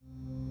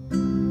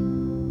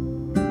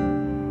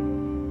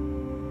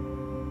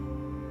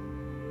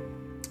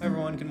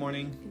everyone. Good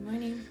morning. Good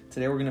morning.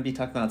 Today we're going to be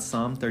talking about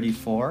Psalm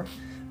 34.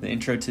 The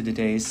intro to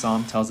today's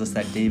psalm tells us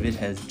that David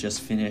has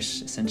just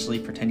finished essentially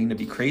pretending to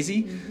be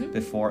crazy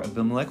before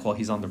Abimelech while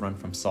he's on the run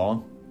from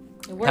Saul.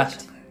 It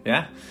worked.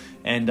 Yeah.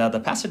 And the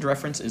passage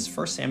reference is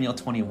 1 Samuel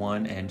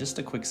 21. And just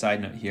a quick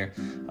side note here,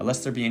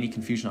 lest there be any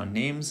confusion on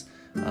names,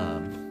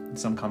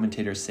 some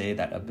commentators say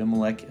that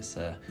Abimelech is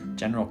a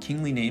general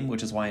kingly name,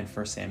 which is why in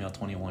 1 Samuel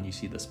 21 you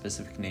see the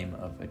specific name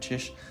of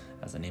Achish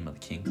as the name of the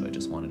king. So I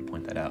just wanted to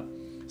point that out.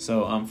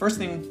 So first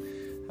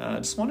thing I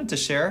just wanted to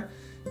share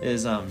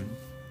is,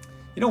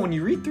 when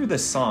you read through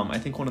this psalm, I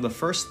think one of the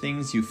first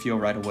things you feel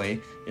right away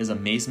is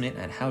amazement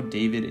at how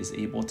David is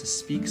able to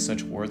speak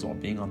such words while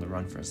being on the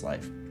run for his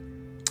life.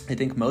 I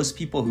think most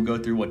people who go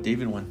through what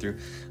David went through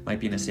might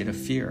be in a state of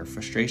fear,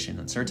 frustration,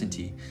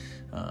 uncertainty.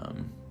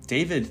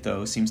 David,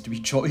 though, seems to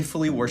be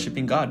joyfully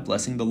worshiping God,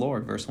 blessing the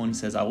Lord. Verse 1, he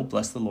says, I will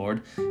bless the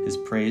Lord. His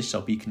praise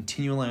shall be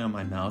continually on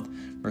my mouth.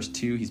 Verse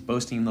 2, he's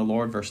boasting in the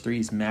Lord. Verse 3,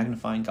 he's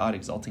magnifying God,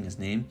 exalting his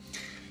name.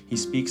 He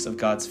speaks of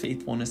God's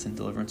faithfulness and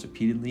deliverance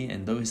repeatedly,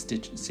 and though his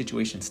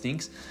situation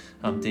stinks,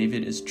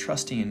 David is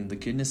trusting in the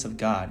goodness of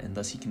God, and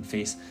thus he can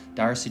face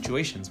dire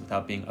situations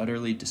without being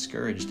utterly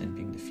discouraged and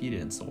being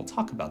defeated. And so we'll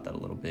talk about that a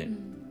little bit.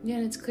 Yeah,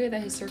 and it's clear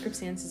that his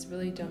circumstances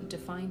really don't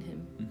define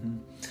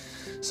him.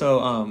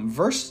 So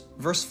verse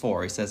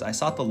 4, he says, I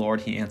sought the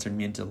Lord, he answered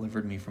me and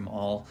delivered me from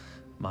all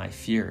my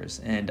fears.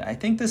 And I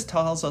think this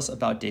tells us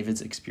about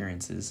David's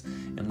experiences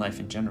in life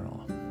in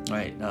general.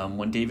 Right?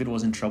 When David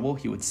was in trouble,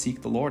 he would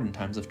seek the Lord in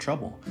times of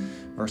trouble.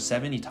 Verse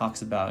 7, he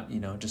talks about,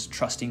 just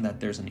trusting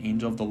that there's an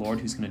angel of the Lord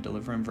who's going to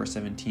deliver him. Verse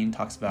 17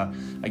 talks about,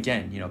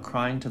 again,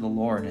 crying to the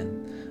Lord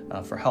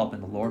and for help,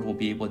 and the Lord will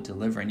be able to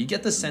deliver. And you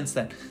get the sense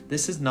that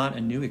this is not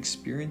a new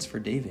experience for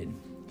David.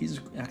 He's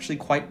actually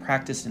quite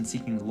practiced in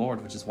seeking the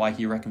Lord, which is why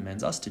he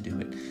recommends us to do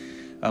it.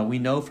 We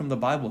know from the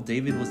Bible,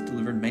 David was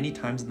delivered many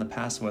times in the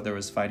past, whether it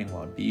was fighting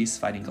wild beasts,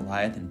 fighting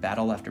Goliath, and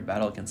battle after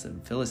battle against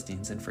the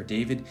Philistines. And for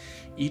David,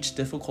 each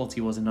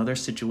difficulty was another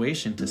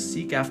situation to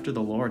seek after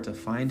the Lord, to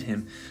find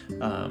him,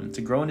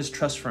 to grow in his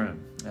trust for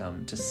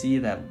him, to see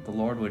that the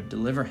Lord would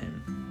deliver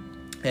him.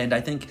 And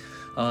I think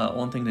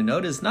one thing to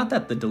note is not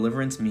that the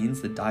deliverance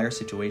means the dire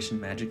situation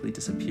magically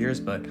disappears,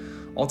 but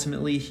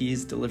ultimately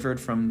he's delivered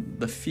from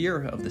the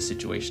fear of the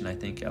situation, I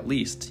think, at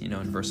least,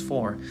 in verse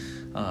 4.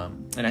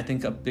 And I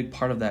think a big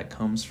part of that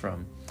comes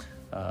from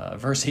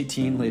verse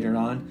 18 later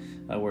on,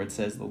 where it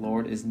says, the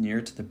Lord is near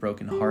to the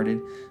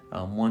brokenhearted.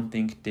 One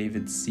thing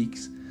David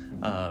seeks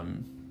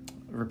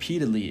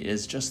repeatedly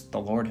is just the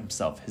Lord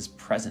himself, his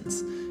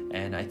presence.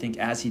 And I think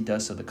as he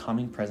does so, the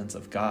calming presence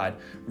of God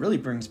really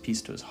brings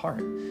peace to his heart.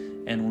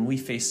 And when we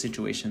face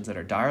situations that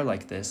are dire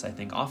like this, I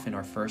think often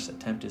our first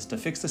attempt is to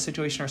fix the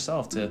situation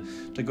ourselves, to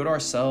go to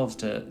ourselves,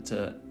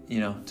 to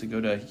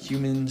go to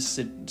human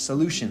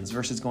solutions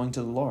versus going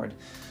to the Lord.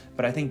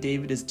 But I think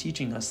David is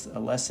teaching us a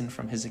lesson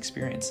from his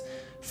experience.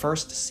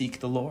 First, seek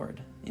the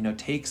Lord.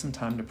 Take some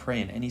time to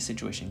pray in any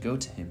situation. Go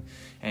to him.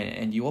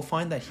 And you will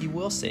find that he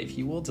will save.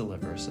 He will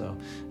deliver. So,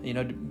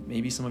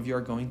 maybe some of you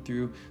are going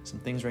through some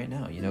things right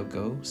now.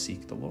 Go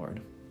seek the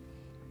Lord.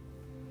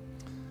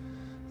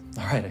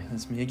 All right,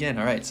 that's me again.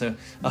 All right, so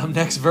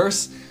next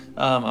verse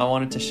I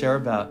wanted to share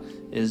about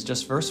is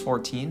just verse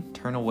 14.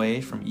 Turn away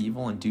from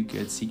evil and do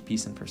good. Seek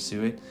peace and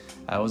pursue it.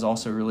 I was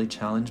also really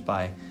challenged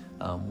by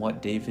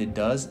what David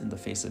does in the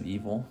face of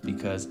evil,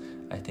 because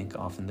I think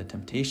often the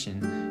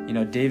temptation,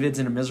 David's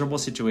in a miserable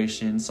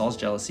situation, Saul's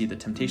jealousy, the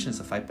temptation is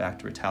to fight back,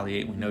 to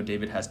retaliate. We know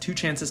David has 2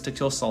 chances to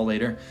kill Saul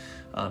later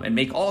and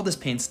make all this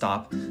pain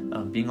stop,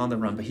 being on the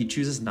run, but he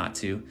chooses not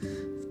to.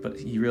 But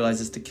he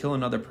realizes to kill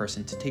another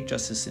person, to take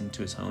justice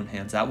into his own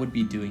hands, that would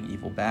be doing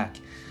evil back.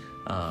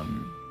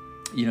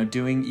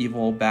 Doing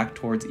evil back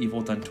towards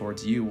evil done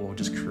towards you will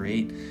just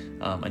create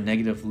a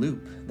negative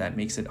loop that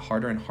makes it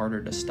harder and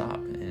harder to stop.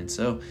 And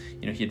so,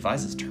 he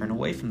advises, turn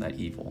away from that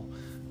evil.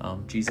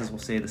 Jesus will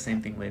say the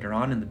same thing later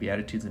on in the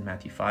Beatitudes in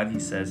Matthew 5. He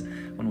says,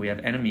 when we have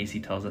enemies, he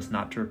tells us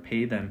not to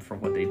repay them for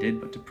what they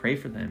did, but to pray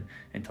for them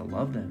and to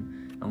love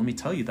them. And let me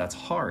tell you, that's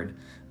hard.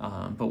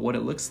 But what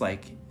it looks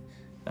like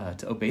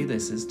to obey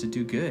this is to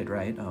do good,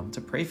 right?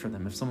 To pray for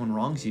them. If someone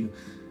wrongs you,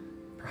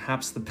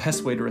 perhaps the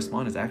best way to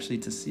respond is actually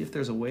to see if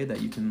there's a way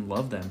that you can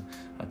love them,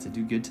 to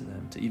do good to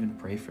them, to even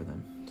pray for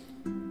them.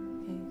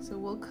 Okay, so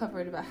we'll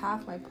cover about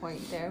half my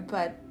point there,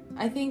 but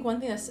I think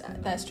one thing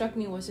that struck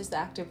me was just the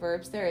active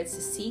verbs there. It's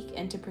to seek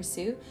and to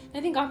pursue. And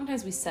I think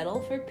oftentimes we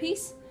settle for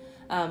peace,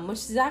 which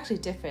is actually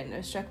different. I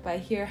was struck by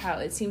here how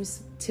it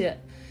seems to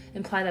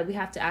imply that we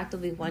have to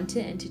actively want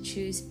it and to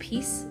choose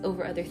peace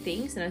over other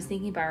things. And I was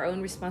thinking about our own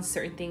response to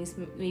certain things,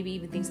 maybe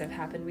even things that have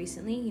happened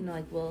recently,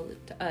 like Will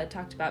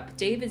talked about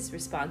David's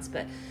response.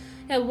 But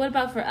yeah, what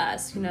about for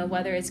us?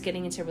 Whether it's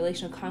getting into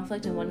relational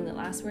conflict and wanting the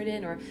last word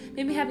in, or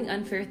maybe having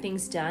unfair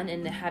things done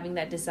and having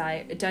that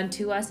desire done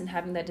to us and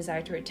having that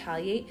desire to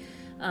retaliate.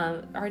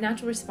 Our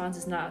natural response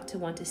is not to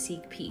want to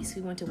seek peace.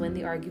 We want to win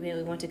the argument.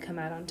 We want to come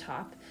out on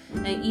top.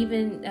 And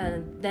even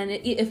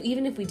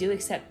even if we do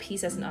accept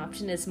peace as an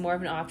option, it's more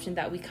of an option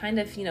that we kind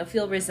of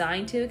feel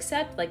resigned to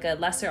accept, like a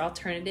lesser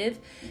alternative,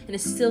 and it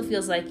still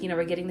feels like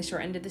we're getting the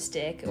short end of the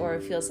stick, or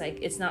it feels like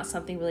it's not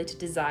something really to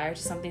desire,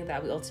 to something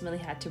that we ultimately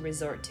had to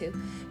resort to.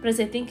 But as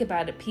I think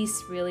about it,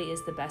 peace really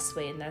is the best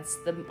way, and that's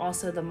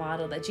also the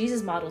model that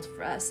Jesus modeled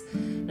for us.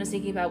 And I was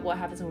thinking about what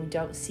happens when we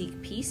don't seek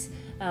peace,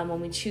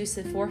 when we choose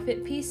to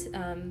forfeit peace.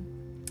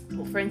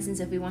 Well, for instance,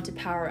 if we want to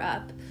power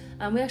up,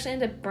 we actually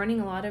end up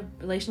burning a lot of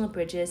relational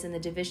bridges, and the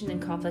division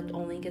and conflict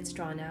only gets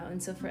drawn out.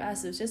 And so for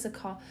us, it was just a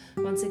call,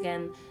 once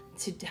again,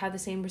 to have the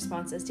same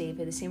response as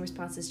David, the same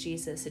response as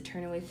Jesus, to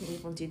turn away from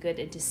evil and do good,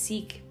 and to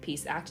seek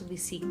peace, actively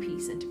seek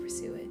peace, and to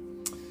pursue it.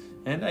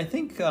 And I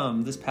think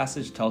this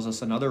passage tells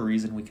us another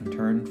reason we can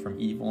turn from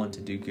evil and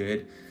to do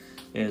good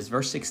is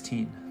verse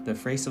 16. The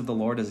face of the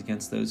Lord is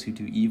against those who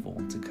do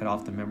evil, to cut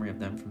off the memory of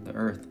them from the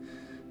earth.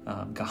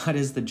 God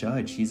is the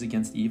judge. He's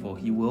against evil.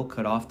 He will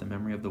cut off the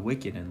memory of the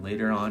wicked. And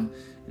later on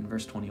in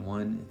verse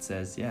 21, it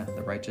says,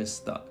 the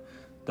righteous,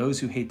 those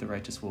who hate the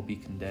righteous will be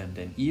condemned.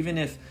 And even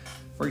if,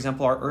 for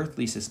example, our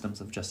earthly systems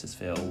of justice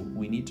fail,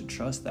 we need to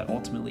trust that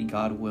ultimately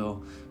God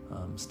will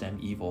stem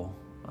evil.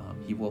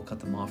 He will cut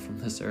them off from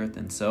this earth.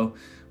 And so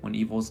when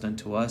evil is done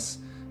to us,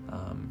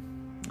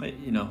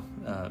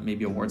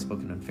 maybe a word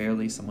spoken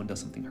unfairly, someone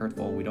does something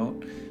hurtful, we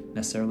don't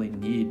necessarily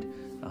need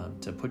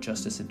to put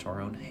justice into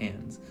our own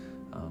hands.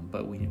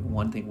 But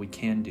one thing we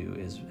can do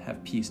is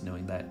have peace,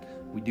 knowing that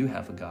we do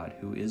have a God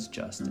who is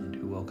just and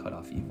who will cut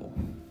off evil.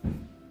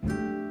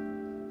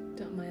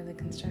 Don't mind the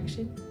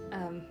construction.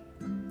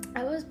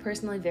 I was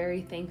personally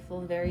very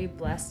thankful, very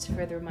blessed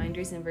for the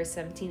reminders in verse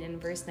 17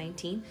 and verse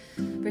 19.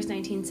 Verse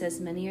 19 says,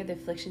 "Many are the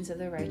afflictions of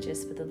the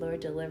righteous, but the Lord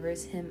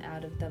delivers him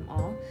out of them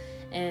all."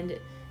 And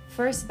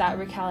first, that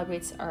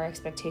recalibrates our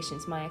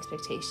expectations, my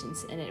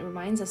expectations, and it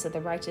reminds us that the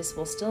righteous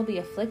will still be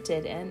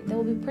afflicted and they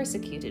will be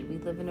persecuted. We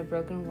live in a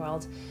broken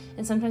world,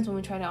 and sometimes when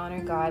we try to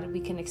honor God, we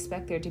can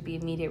expect there to be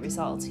immediate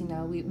results.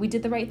 We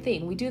did the right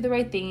thing. We do the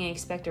right thing and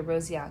expect a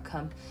rosy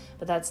outcome,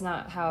 but that's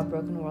not how a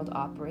broken world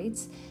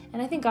operates.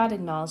 And I think God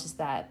acknowledges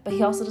that, but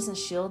he also doesn't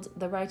shield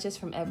the righteous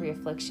from every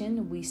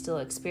affliction. We still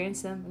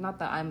experience them. Not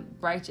that I'm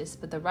righteous,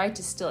 but the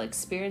righteous still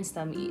experience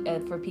them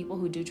for people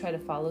who do try to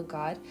follow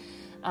God.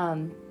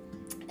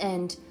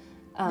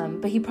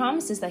 But he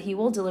promises that he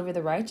will deliver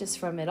the righteous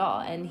from it all,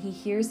 and he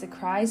hears the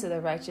cries of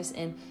the righteous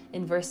in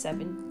verse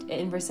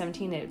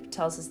 17. It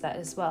tells us that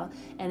as well.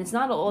 And it's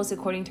not always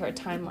according to our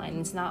timeline.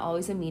 It's not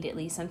always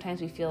immediately.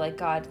 Sometimes we feel like,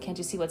 God, can't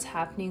you see what's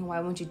happening? Why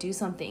won't you do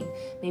something?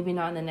 Maybe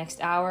not in the next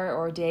hour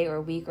or day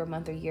or week or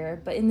month or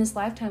year, but in this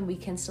lifetime we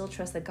can still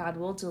trust that God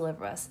will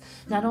deliver us,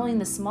 not only in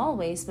the small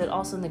ways but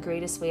also in the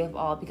greatest way of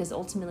all, because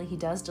ultimately he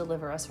does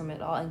deliver us from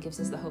it all and gives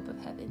us the hope of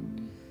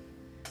heaven.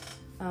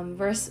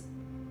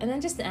 And then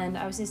just to end,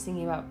 I was just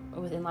thinking about,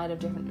 in light of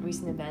different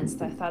recent events,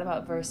 I thought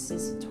about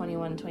verses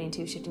 21 and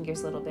 22, shifting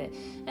gears a little bit.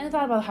 And I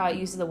thought about how it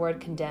uses the word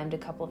condemned a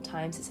couple of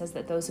times. It says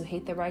that those who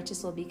hate the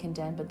righteous will be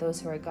condemned, but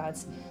those who are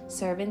God's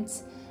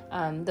servants,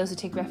 those who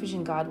take refuge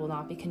in God will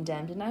not be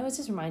condemned. And I was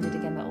just reminded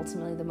again that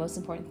ultimately the most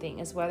important thing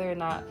is whether or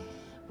not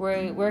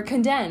we're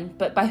condemned,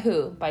 but by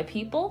who? By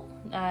people?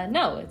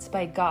 No, it's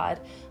by God.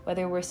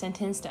 Whether we're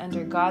sentenced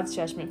under God's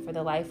judgment for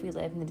the life we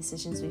live and the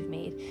decisions we've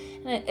made.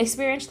 And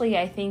experientially,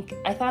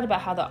 I thought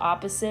about how the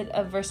opposite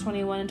of verse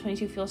 21 and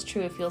 22 feels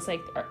true. It feels like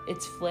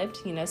it's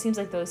flipped. It seems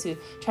like those who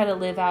try to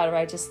live out a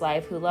righteous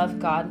life, who love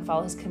God and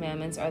follow his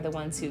commandments, are the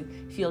ones who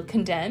feel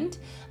condemned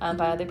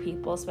by other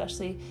people,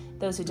 especially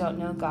those who don't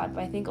know God.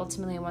 But I think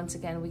ultimately, once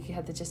again, we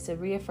have to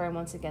reaffirm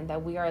once again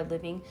that we are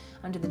living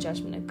under the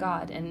judgment of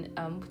God, and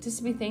just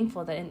to be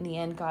thankful that in the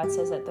end God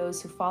says that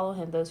those who follow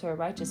him, those who are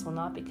righteous, will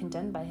not be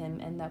condemned by him,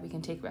 and that we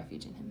can take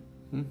refuge in him.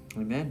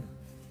 Amen.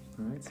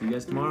 All right, see you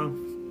guys tomorrow.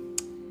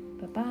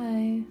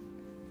 Bye-bye.